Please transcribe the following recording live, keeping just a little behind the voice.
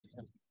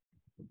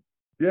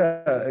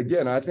Yeah,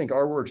 again, I think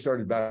our work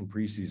started back in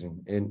preseason,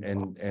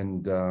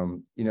 and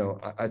you know,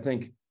 I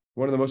think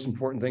one of the most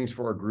important things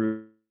for our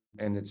group,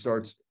 and it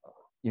starts,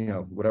 you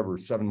know, whatever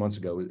 7 months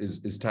ago,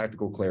 is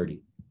tactical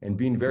clarity and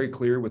being very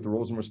clear with the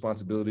roles and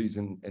responsibilities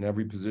in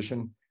every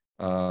position.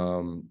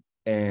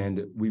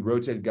 And we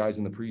rotated guys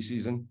in the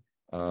preseason,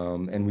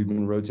 and we've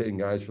been rotating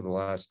guys for the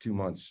last 2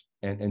 months,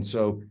 and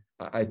so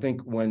I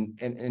think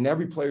and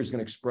every player is going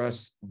to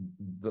express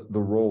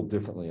the role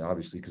differently,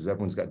 obviously, because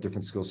everyone's got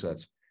different skill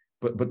sets.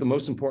 But the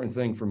most important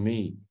thing for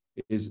me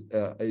is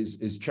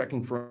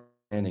checking for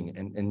planning,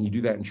 and you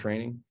do that in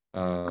training.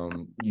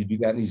 You do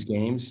that in these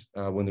games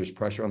when there's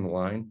pressure on the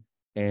line.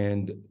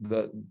 And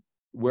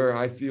where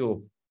I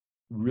feel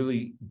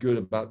really good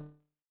about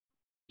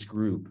this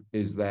group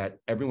is that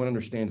everyone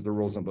understands their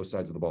roles on both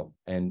sides of the ball,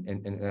 and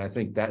I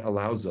think that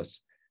allows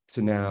us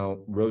to now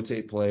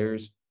rotate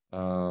players.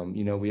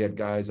 You know, we had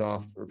guys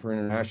off for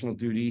international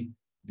duty.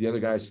 The other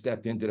guys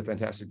stepped in, did a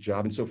fantastic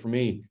job, and so for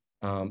me,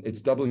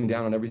 it's doubling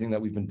down on everything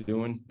that we've been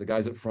doing. The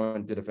guys up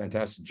front did a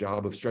fantastic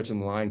job of stretching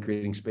the line,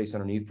 creating space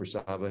underneath for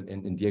Saba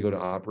and Diego to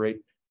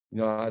operate. You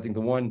know, I think the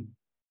one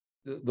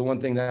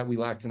thing that we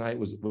lacked tonight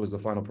was the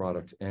final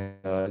product. And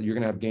you're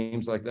going to have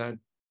games like that.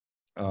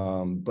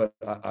 But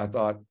I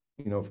thought,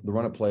 you know, the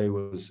run of play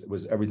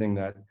was everything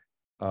that,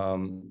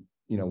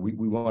 you know,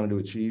 we wanted to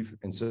achieve.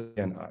 And so,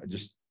 again, I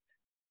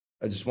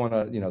just want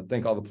to, you know,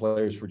 thank all the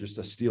players for just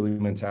a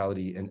stealing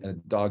mentality and a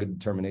dogged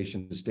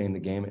determination to stay in the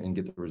game and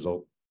get the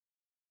result.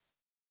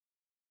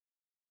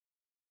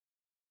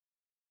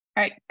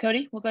 All right,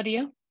 Cody, we'll go to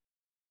you.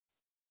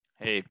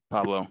 Hey,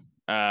 Pablo.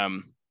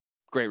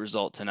 Great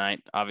result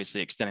tonight. Obviously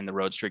extending the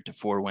road streak to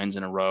 4 wins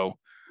in a row.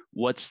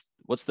 What's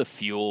the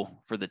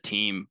fuel for the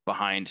team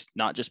behind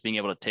not just being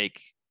able to take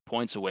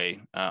points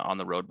away on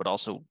the road, but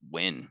also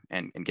win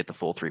and get the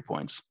full 3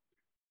 points?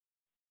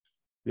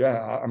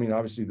 Yeah, I mean,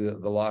 obviously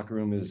the locker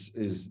room is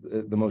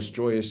the most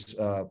joyous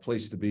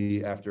place to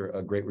be after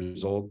a great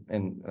result.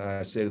 And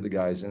I say to the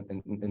guys,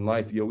 in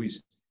life,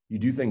 you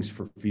do things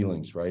for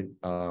feelings, right?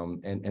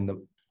 And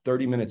the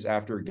 30 minutes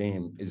after a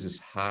game is as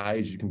high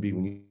as you can be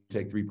when you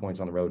take 3 points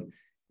on the road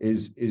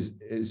is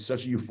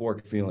such a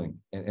euphoric feeling.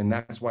 And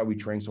that's why we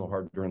train so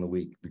hard during the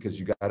week, because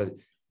you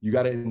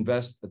gotta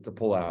invest to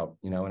pull out,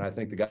 you know. And I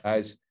think the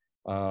guys,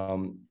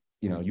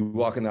 you know, you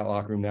walk in that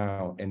locker room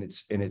now and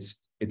it's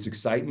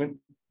excitement,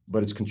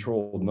 but it's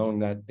controlled, knowing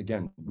that,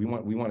 again, we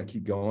want to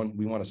keep going.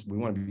 We want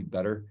to be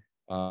better.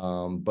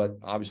 But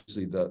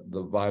obviously the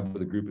vibe of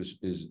the group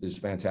is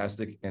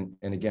fantastic. And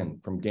again,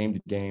 from game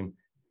to game,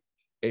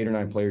 8 or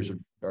 9 players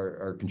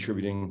are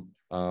contributing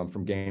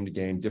from game to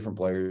game, different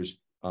players.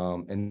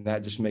 And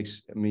that just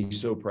makes me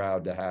so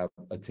proud to have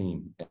a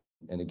team.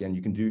 And again,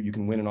 you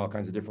can win in all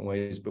kinds of different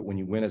ways, but when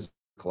you win as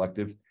a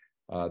collective,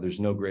 there's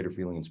no greater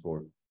feeling in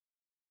sport.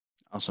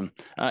 Awesome.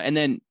 And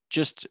then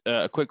just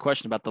a quick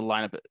question about the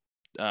lineup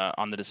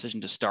on the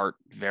decision to start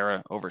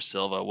Vera over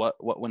Silva.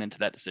 What went into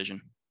that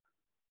decision?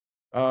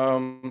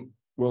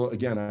 Well,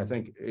 again, I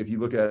think if you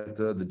look at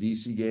the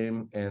DC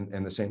game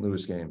and the St.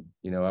 Louis game,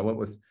 you know, I went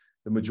with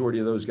the majority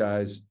of those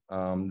guys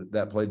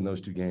that played in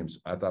those 2 games.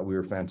 I thought we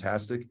were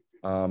fantastic.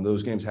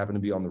 Those games happened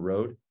to be on the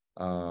road.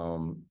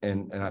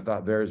 And I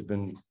thought Vera's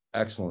been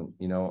excellent,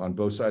 you know, on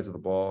both sides of the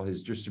ball.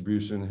 His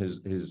distribution,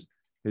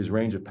 his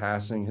range of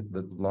passing,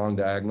 the long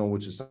diagonal,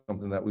 which is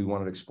something that we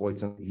wanted to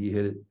exploit. He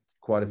hit it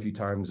quite a few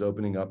times,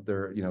 opening up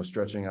their, you know,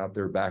 stretching out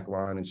their back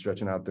line and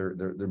stretching out their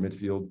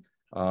midfield.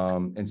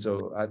 And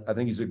so I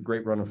think he's a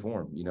great runner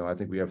for him. You know, I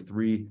think we have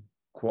 3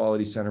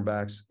 quality center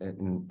backs,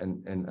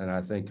 and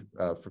I think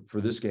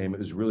for this game, it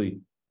was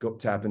really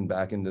tapping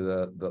back into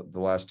the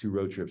last 2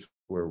 road trips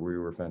where we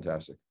were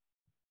fantastic.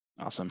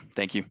 Awesome.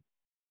 Thank you.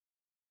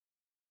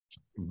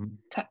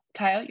 Mm-hmm.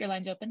 Tayo, your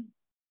line's open.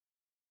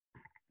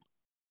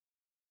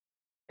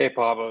 Hey,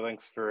 Pablo,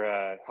 thanks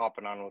for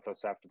hopping on with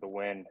us after the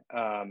win.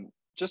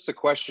 Just a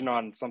question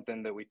on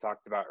something that we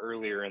talked about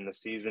earlier in the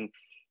season.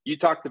 You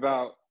talked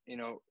about, you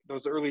know,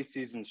 those early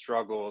season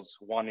struggles,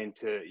 wanting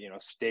to, you know,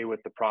 stay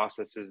with the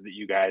processes that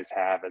you guys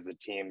have as a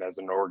team, as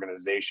an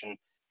organization.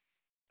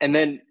 And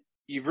then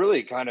you've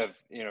really kind of,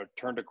 you know,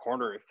 turned a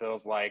corner, it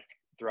feels like,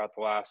 throughout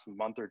the last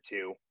month or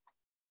 2.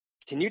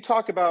 Can you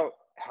talk about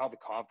how the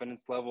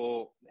confidence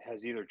level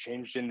has either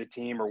changed in the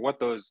team or what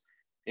those,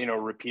 you know,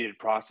 repeated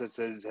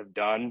processes have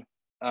done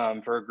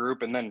for a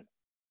group? And then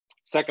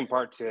second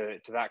part to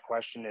that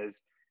question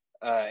is,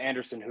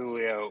 Anderson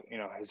Julio, you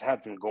know, has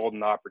had some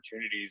golden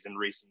opportunities in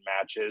recent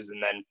matches.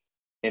 And then,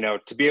 you know,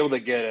 to be able to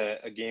get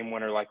a game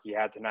winner like he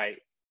had tonight,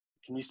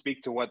 can you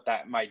speak to what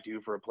that might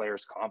do for a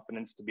player's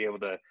confidence to be able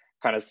to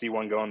kind of see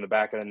one go in the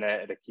back of the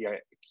net at a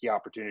key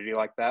opportunity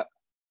like that?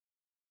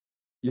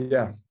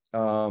 Yeah.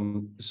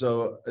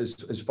 So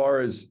as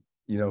far as,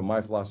 you know,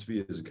 my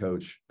philosophy as a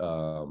coach,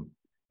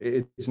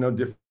 it's no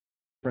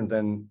different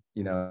than,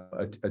 you know,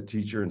 a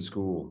teacher in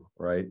school,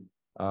 right?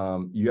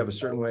 You have a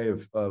certain way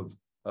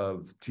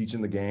of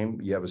teaching the game.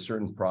 You have a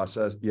certain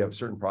process. You have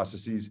certain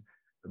processes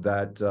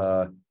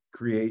that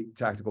create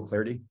tactical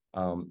clarity.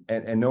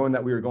 And knowing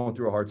that we were going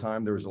through a hard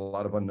time, there was a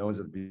lot of unknowns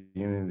at the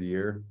beginning of the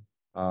year.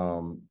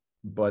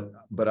 But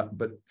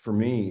for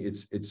me,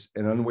 it's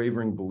an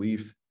unwavering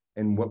belief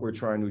in what we're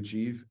trying to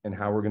achieve and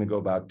how we're going to go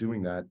about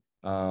doing that.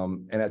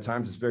 And at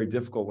times it's very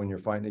difficult when you're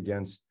fighting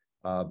against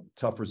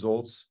tough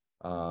results.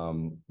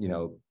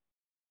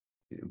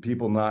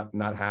 People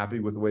not happy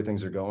with the way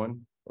things are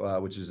going,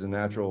 which is a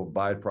natural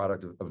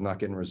byproduct of not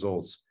getting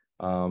results.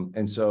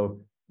 And so,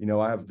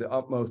 I have the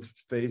utmost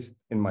faith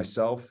in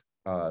myself,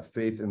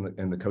 faith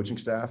in the coaching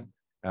staff,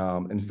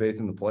 and faith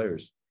in the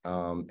players.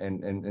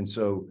 And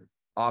so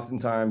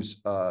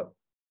oftentimes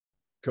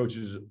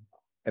coaches,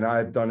 and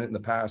I've done it in the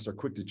past, are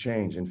quick to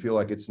change and feel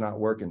like it's not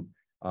working.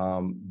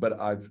 But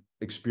I've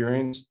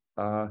experienced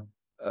a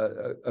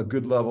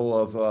good level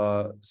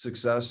of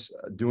success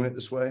doing it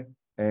this way.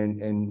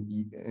 And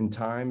in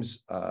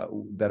times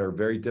that are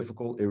very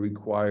difficult, it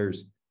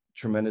requires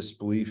tremendous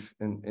belief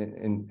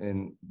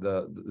in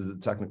the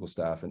technical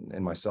staff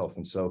and myself.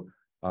 And so,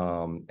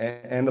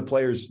 and the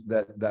players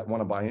that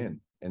want to buy in.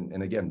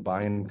 And again,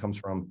 buy-in comes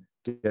from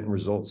getting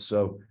results.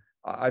 So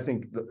I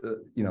think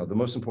the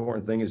most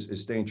important thing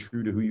is staying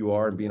true to who you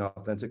are and being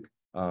authentic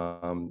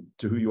to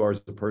who you are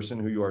as a person,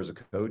 who you are as a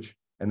coach,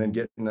 and then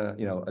getting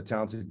a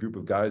talented group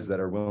of guys that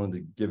are willing to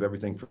give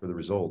everything for the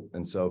result.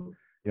 And so,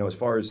 as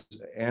far as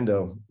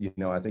Ando,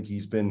 I think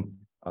he's been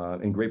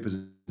in great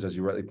positions, as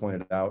you rightly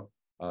pointed out.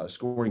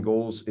 Scoring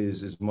goals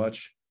is as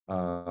much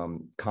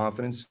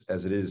confidence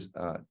as it is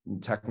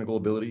technical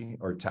ability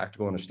or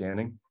tactical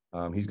understanding.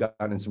 He's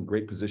gotten in some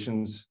great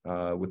positions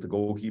with the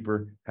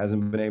goalkeeper,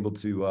 hasn't been able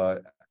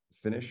to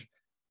finish.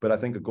 But I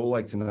think a goal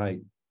like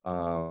tonight,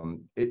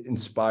 it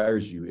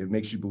inspires you. It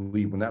makes you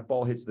believe when that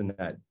ball hits the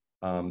net,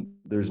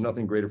 there's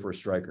nothing greater for a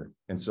striker.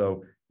 And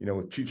so,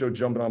 with Chicho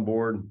jumping on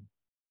board,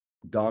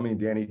 Dami and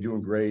Danny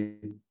doing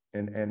great,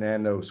 and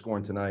Ando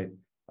scoring tonight,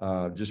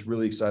 just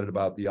really excited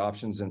about the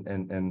options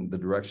and the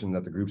direction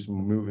that the group's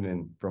moving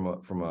in from a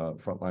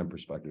frontline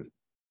perspective.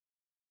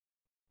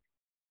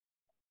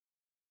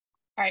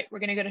 All right, we're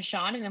going to go to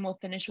Sean, and then we'll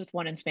finish with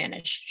one in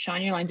Spanish.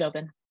 Sean, your line's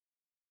open.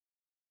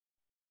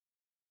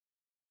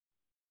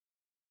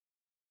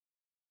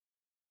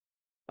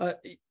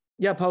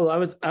 Yeah, Pablo,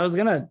 I was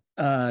gonna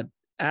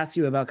ask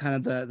you about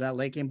kind of that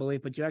late game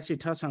belief, but you actually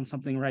touched on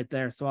something right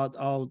there. So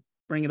I'll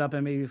bring it up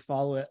and maybe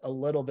follow it a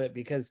little bit,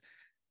 because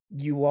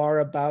you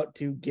are about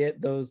to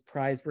get those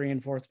prize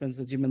reinforcements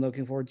that you've been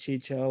looking for.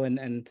 Chicho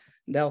and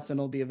Nelson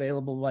will be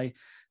available by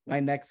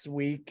next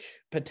week,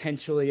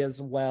 potentially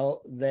as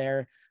well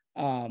there.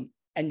 And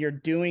you're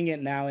doing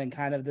it now in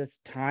kind of this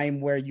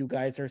time where you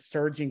guys are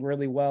surging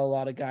really well. A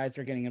lot of guys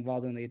are getting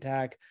involved in the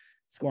attack,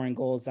 scoring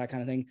goals, that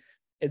kind of thing.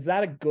 Is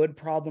that a good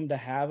problem to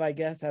have, I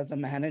guess, as a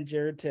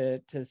manager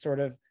to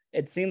sort of,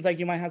 it seems like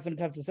you might have some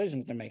tough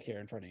decisions to make here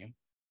in front of you.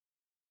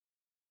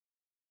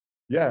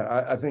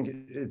 Yeah, I think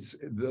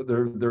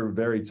they're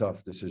very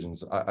tough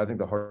decisions. I think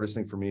the hardest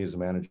thing for me as a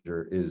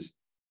manager is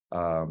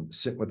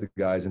sitting with the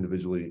guys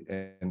individually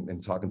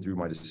and talking through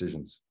my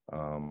decisions.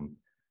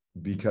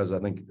 Because I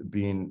think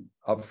being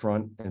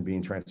upfront and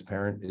being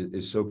transparent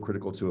is so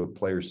critical to a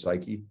player's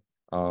psyche.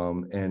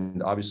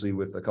 And obviously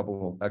with a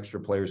couple extra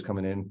players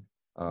coming in,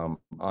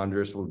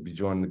 Andres will be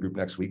joining the group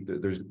next week.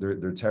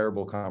 They're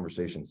terrible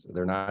conversations.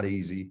 They're not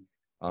easy.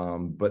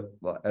 But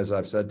as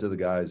I've said to the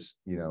guys,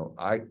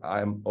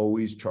 I'm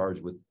always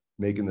charged with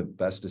making the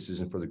best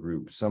decision for the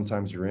group.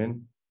 Sometimes you're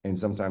in and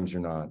sometimes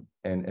you're not.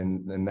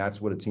 And that's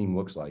what a team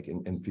looks like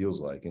and feels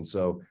like. And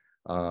so,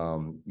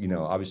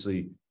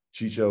 obviously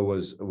Chicho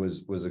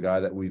was a guy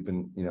that we've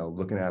been,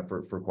 looking at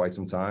for quite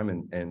some time.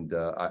 And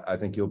I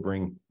think he'll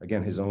bring,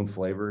 again, his own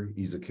flavor.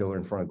 He's a killer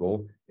in front of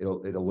goal.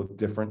 It'll look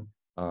different.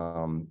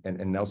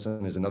 And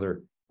Nelson is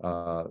another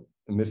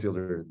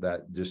midfielder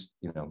that just,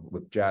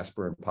 with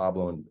Jasper and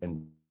Pablo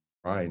and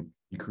Ryan,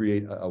 you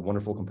create a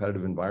wonderful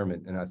competitive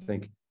environment. And I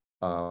think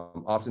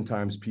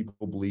oftentimes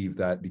people believe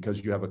that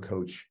because you have a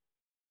coach,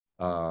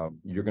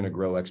 you're going to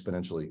grow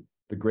exponentially.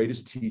 The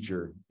greatest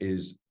teacher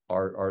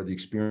are the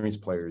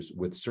experienced players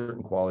with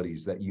certain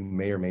qualities that you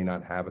may or may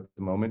not have at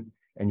the moment,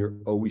 and you're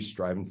always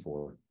striving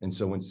for. And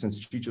so since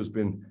Chicho's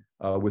been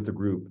with the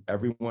group,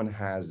 everyone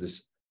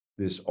has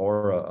this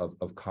aura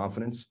of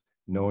confidence,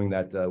 knowing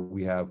that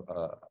we have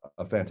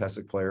a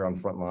fantastic player on the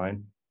front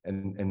line,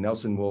 and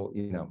Nelson will,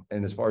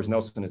 and as far as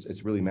Nelson,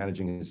 it's really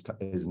managing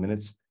his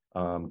minutes,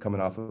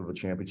 coming off of a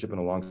championship and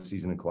a long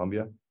season in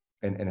Colombia,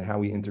 and how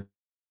we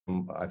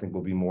I think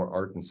will be more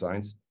art and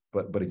science.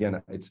 But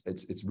again,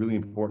 it's really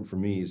important for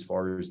me as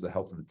far as the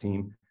health of the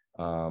team,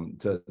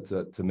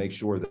 to make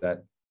sure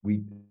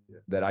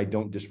that I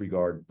don't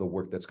disregard the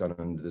work that's gone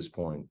into this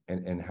point,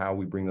 and how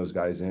we bring those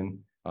guys in.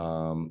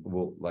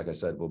 Will, like I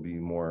said, will be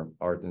more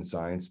art than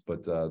science,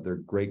 but they're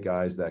great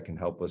guys that can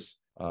help us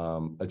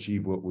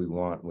achieve what we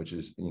want, which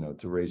is,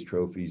 to raise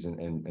trophies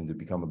and to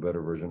become a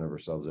better version of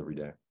ourselves every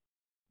day.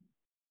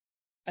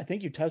 I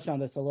think you touched on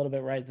this a little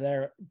bit right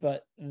there,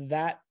 but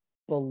that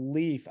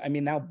belief, I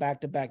mean, now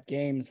back-to-back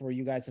games where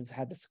you guys have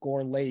had to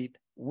score late,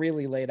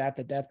 really late at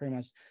the death pretty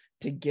much,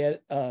 to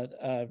get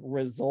a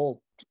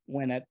result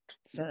when at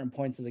certain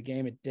points of the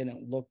game it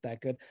didn't look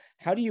that good.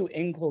 How do you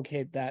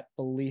inculcate that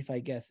belief, I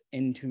guess,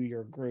 into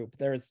your group?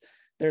 There's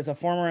a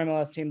former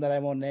MLS team that I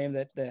won't name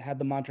that had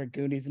the mantra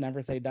Goonies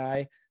never say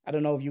die. I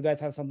don't know if you guys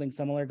have something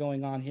similar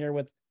going on here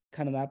with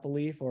kind of that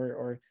belief,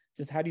 or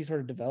just how do you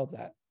sort of develop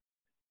that?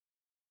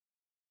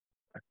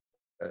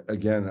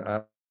 Again,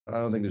 I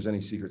don't think there's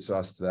any secret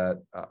sauce to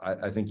that.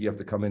 I think you have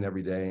to come in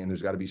every day, and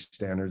there's got to be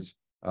standards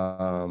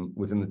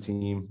within the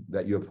team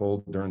that you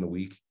uphold during the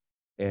week.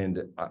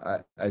 And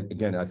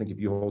again, I think if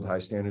you hold high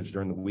standards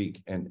during the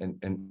week,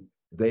 and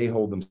they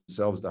hold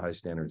themselves to high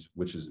standards,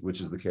 which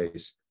is the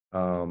case,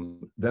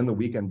 then the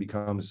weekend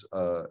becomes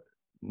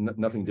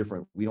nothing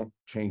different. We don't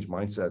change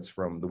mindsets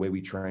from the way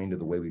we train to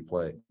the way we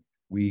play.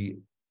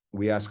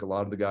 We ask a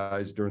lot of the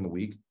guys during the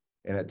week,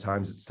 and at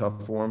times it's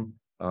tough for them.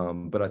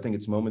 But I think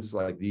it's moments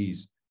like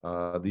these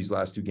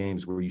last two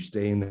games where you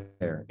stay in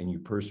there and you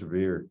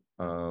persevere,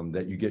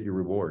 that you get your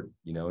reward,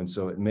 and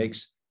so it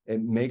makes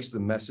the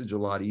message a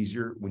lot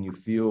easier when you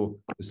feel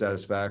the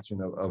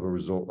satisfaction of a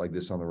result like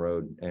this on the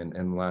road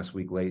and last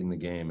week late in the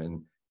game.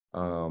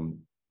 And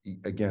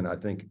again, I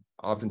think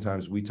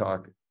oftentimes we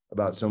talk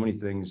about so many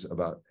things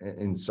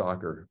in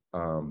soccer,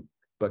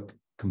 but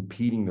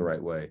competing the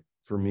right way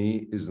for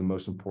me is the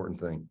most important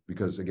thing,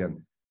 because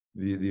again,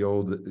 the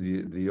old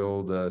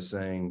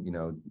saying,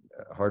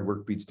 hard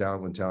work beats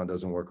talent when talent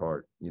doesn't work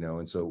hard,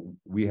 and so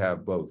we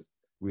have both.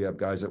 We have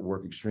guys that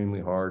work extremely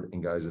hard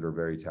and guys that are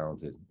very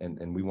talented,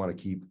 and we want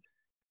to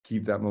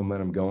keep that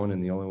momentum going,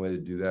 and the only way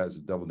to do that is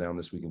to double down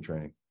this week in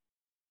training.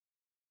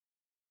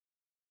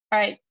 All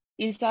right,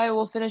 Isai,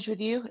 we'll finish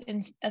with you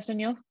in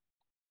Espanol.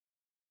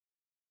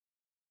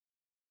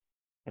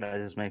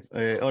 Gracias, Mike.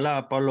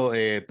 Hola, Pablo.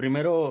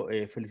 Primero,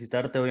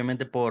 felicitarte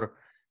obviamente por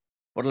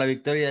la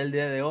victoria del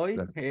día de hoy.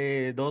 Claro.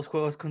 2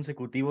 juegos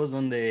consecutivos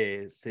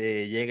donde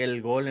se llega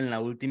el gol en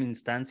la última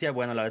instancia.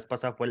 Bueno, la vez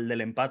pasada fue el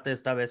del empate,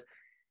 esta vez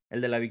el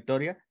de la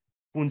victoria.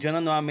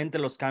 Funcionan nuevamente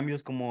los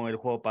cambios como el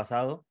juego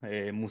pasado.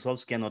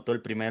 Musovski anotó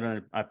el primero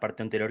en al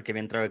partido anterior que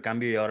había entrado de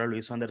cambio, y ahora lo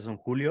hizo Anderson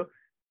Julio.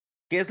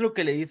 ¿Qué es lo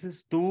que le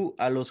dices tú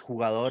a los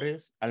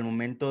jugadores al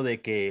momento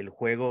de que el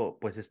juego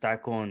pues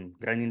está con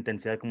gran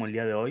intensidad como el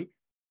día de hoy?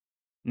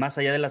 Más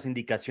allá de las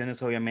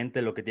indicaciones,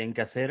 obviamente, lo que tienen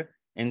que hacer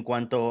en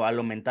cuanto a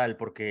lo mental,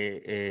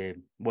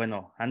 porque,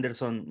 bueno,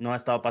 Anderson no ha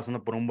estado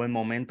pasando por un buen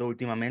momento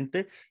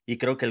últimamente, y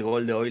creo que el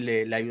gol de hoy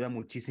le ayuda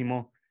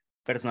muchísimo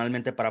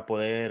personalmente para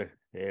poder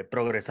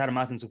progresar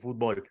más en su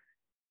fútbol.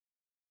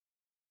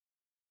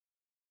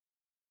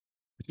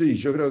 Sí,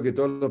 yo creo que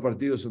todos los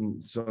partidos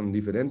son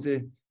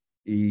diferentes,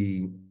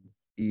 y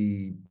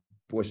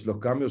pues los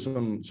cambios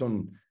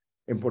son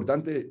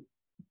importantes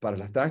para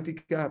las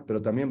tácticas,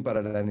 pero también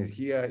para la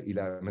energía y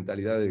la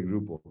mentalidad del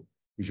grupo.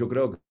 Y yo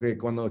creo que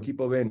cuando el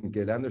equipo ven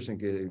que el Anderson,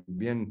 que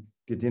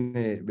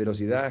tiene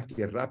velocidad,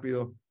 que es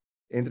rápido,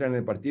 entra en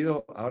el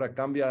partido, ahora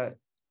cambia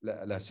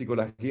la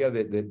psicología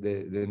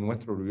de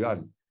nuestro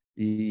rival.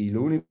 Y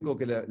lo único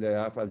que le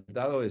ha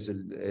faltado es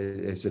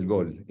el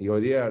gol. Y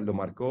hoy día lo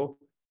marcó,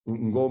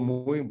 un gol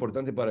muy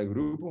importante para el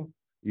grupo,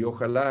 y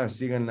ojalá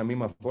siga en la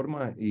misma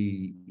forma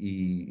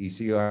y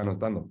siga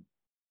anotando.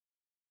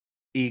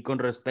 Y con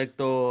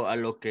respecto a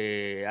lo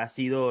que ha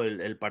sido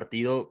el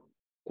partido,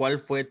 ¿cuál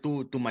fue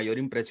tu mayor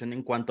impresión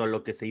en cuanto a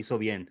lo que se hizo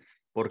bien?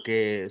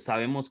 Porque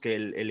sabemos que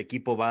el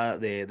equipo va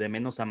de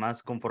menos a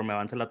más conforme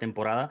avanza la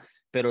temporada,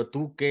 pero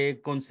 ¿tú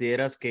qué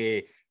consideras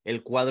que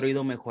el cuadro ha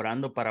ido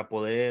mejorando para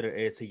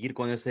poder seguir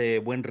con ese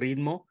buen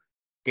ritmo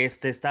que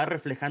te está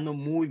reflejando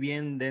muy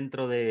bien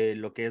dentro de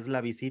lo que es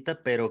la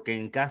visita, pero que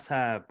en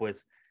casa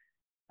pues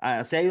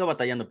se ha ido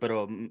batallando,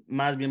 pero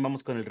más bien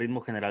vamos con el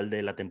ritmo general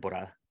de la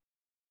temporada?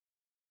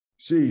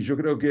 Sí, yo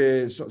creo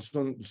que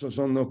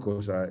son dos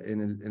cosas.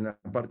 En la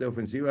parte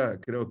ofensiva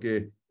creo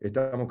que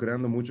estamos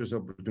creando muchas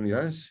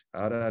oportunidades.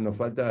 Ahora nos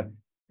falta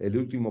el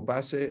último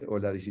pase o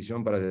la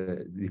decisión para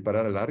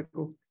disparar al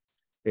arco.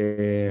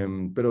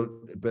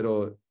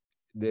 Pero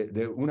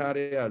de un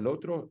área al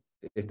otro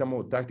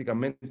estamos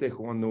tácticamente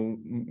jugando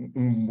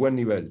un buen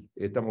nivel.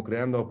 Estamos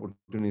creando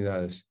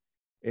oportunidades.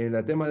 En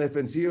la tema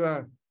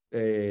defensiva,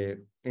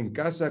 en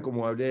casa,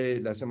 como hablé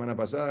la semana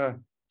pasada,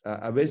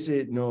 a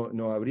veces nos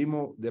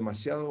abrimos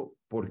demasiado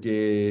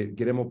porque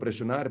queremos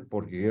presionar,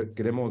 porque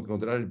queremos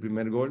encontrar el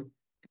primer gol,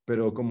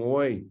 pero como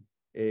hoy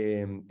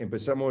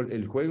empezamos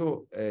el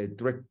juego a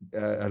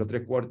los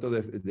 3/4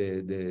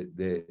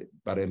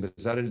 para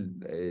empezar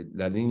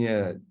la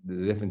línea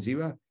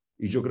defensiva,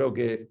 y yo creo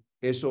que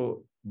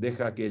eso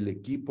deja que el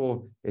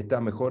equipo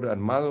está mejor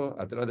armado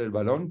atrás del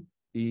balón,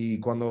 y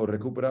cuando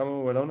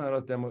recuperamos el balón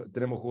ahora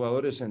tenemos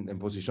jugadores en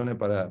posiciones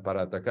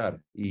para atacar.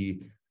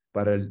 Y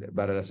para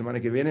la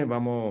semana que viene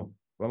vamos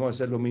a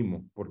hacer lo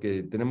mismo,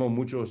 porque tenemos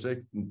mucho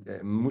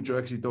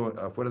éxito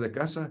afuera de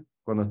casa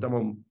cuando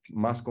estamos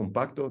más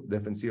compactos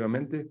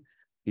defensivamente,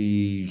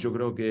 y yo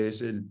creo que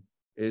eso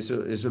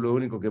es lo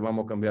único que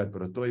vamos a cambiar.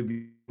 Pero estoy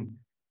bien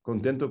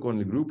contento con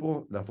el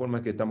grupo, la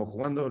forma que estamos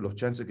jugando, los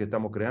chances que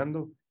estamos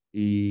creando,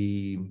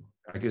 y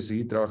hay que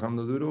seguir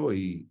trabajando duro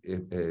y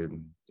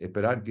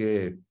esperar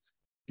que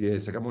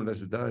sacamos el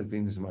resultado el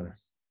fin de semana.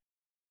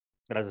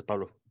 Gracias,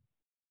 Pablo.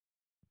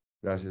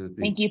 Gracias a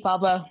ti. Thank you,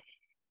 Pablo.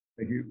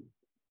 Thank you.